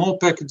even more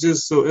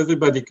packages so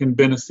everybody can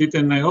benefit.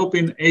 And I hope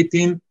in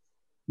 18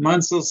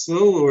 months or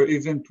so, or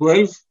even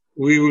 12,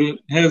 we will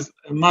have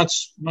a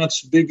much,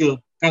 much bigger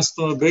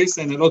customer base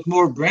and a lot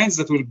more brands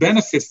that will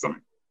benefit from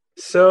it.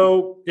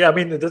 So,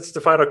 that's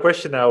the final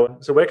question now.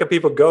 So where can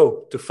people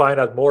go to find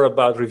out more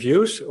about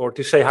Reviews or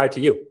to say hi to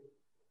you?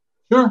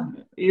 Sure.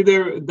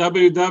 Either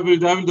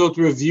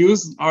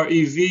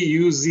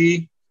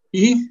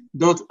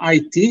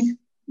www.revuze.it,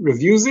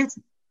 Reviews it,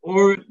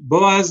 or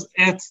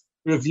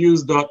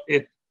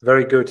Boaz@reviews.it.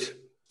 Very good.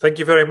 Thank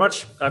you very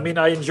much. I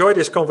enjoy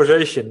this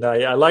conversation.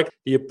 I like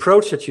the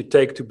approach that you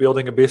take to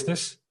building a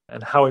business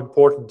and how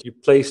important you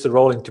place the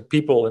role into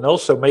people and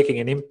also making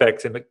an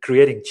impact and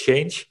creating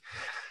change.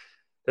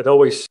 That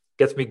always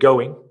gets me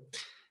going.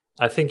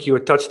 I think you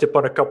touched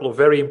upon a couple of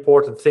very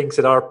important things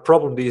that are a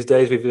problem these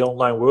days with the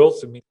online world.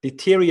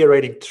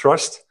 Deteriorating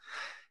trust,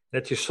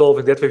 that you're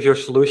solving that with your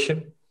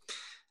solution.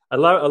 I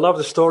love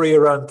the story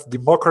around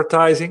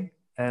democratizing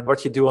and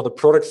what you do on the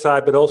product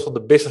side, but also on the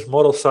business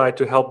model side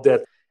to help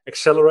that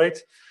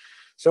accelerate.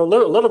 So a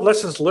lot of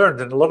lessons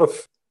learned and a lot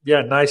of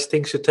nice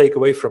things to take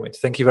away from it.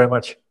 Thank you very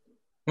much.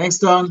 Thanks,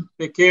 Don.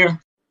 Take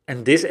care.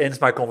 And this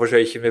ends my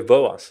conversation with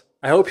Boaz.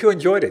 I hope you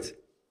enjoyed it.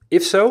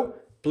 If so,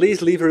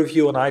 please leave a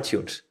review on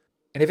iTunes.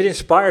 And if it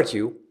inspired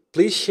you,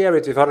 please share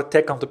it with other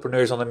tech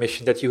entrepreneurs on a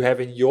mission that you have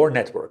in your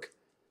network.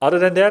 Other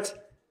than that,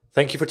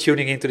 thank you for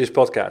tuning into this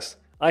podcast.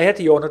 I had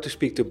the honor to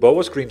speak to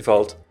Boaz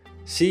Greenwald,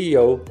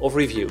 CEO of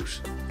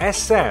Reviews. As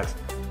said,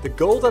 the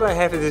goal that I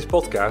have in this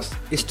podcast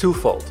is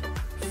twofold.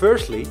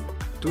 Firstly,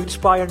 to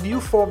inspire new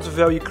forms of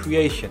value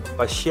creation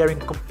by sharing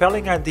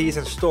compelling ideas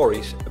and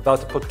stories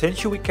about the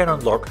potential we can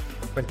unlock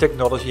when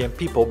technology and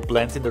people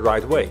blend in the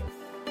right way.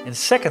 And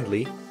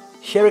secondly,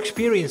 share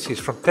experiences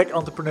from tech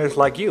entrepreneurs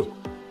like you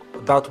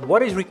about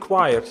what is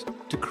required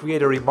to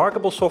create a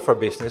remarkable software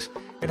business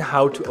and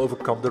how to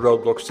overcome the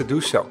roadblocks to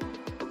do so.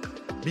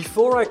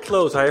 Before I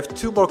close, I have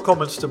 2 more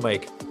comments to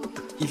make.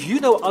 If you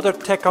know other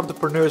tech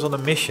entrepreneurs on a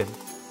mission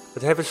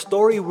that have a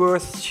story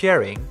worth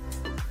sharing,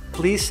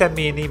 please send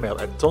me an email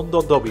at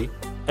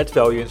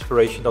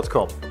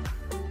ton.dobby@valueinspiration.com.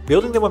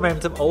 Building the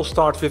momentum all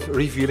starts with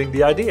revealing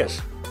the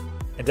ideas.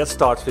 And that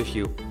starts with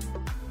you.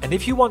 And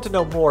if you want to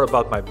know more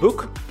about my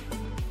book,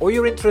 or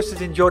you're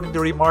interested in joining the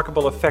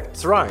Remarkable Effect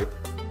tribe,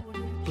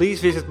 please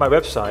visit my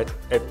website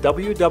at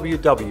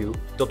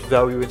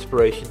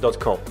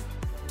www.valueinspiration.com.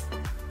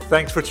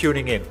 Thanks for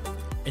tuning in.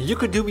 And you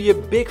could do me a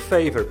big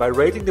favor by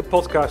rating the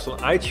podcast on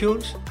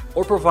iTunes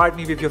or provide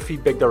me with your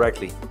feedback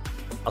directly.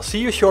 I'll see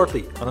you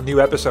shortly on a new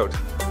episode.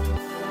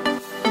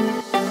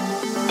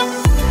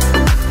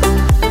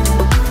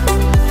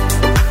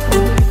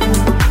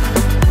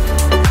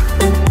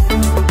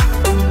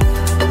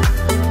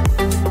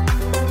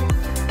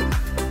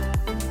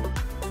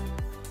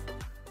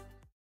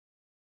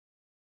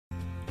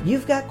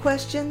 You've got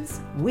questions,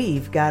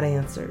 we've got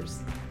answers.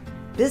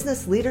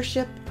 Business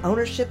leadership,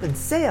 ownership, and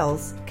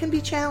sales can be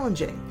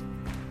challenging.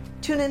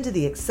 Tune into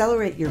the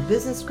Accelerate Your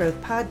Business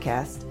Growth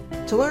podcast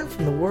to learn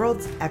from the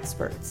world's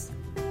experts.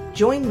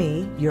 Join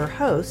me, your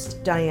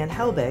host, Diane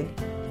Helbig,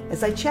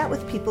 as I chat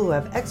with people who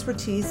have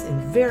expertise in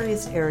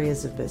various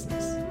areas of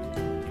business.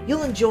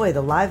 You'll enjoy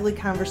the lively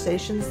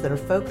conversations that are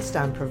focused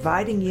on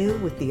providing you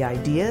with the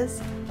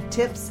ideas,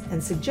 tips,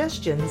 and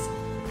suggestions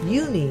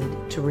you need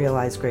to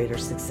realize greater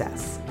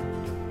success.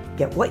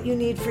 Get what you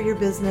need for your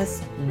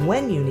business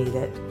when you need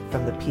it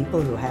from the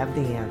people who have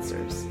the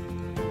answers.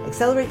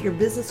 Accelerate Your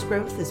Business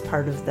Growth is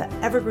part of the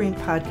Evergreen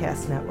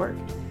Podcast Network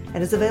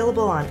and is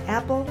available on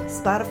Apple,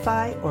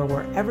 Spotify, or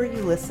wherever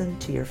you listen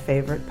to your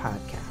favorite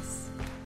podcast.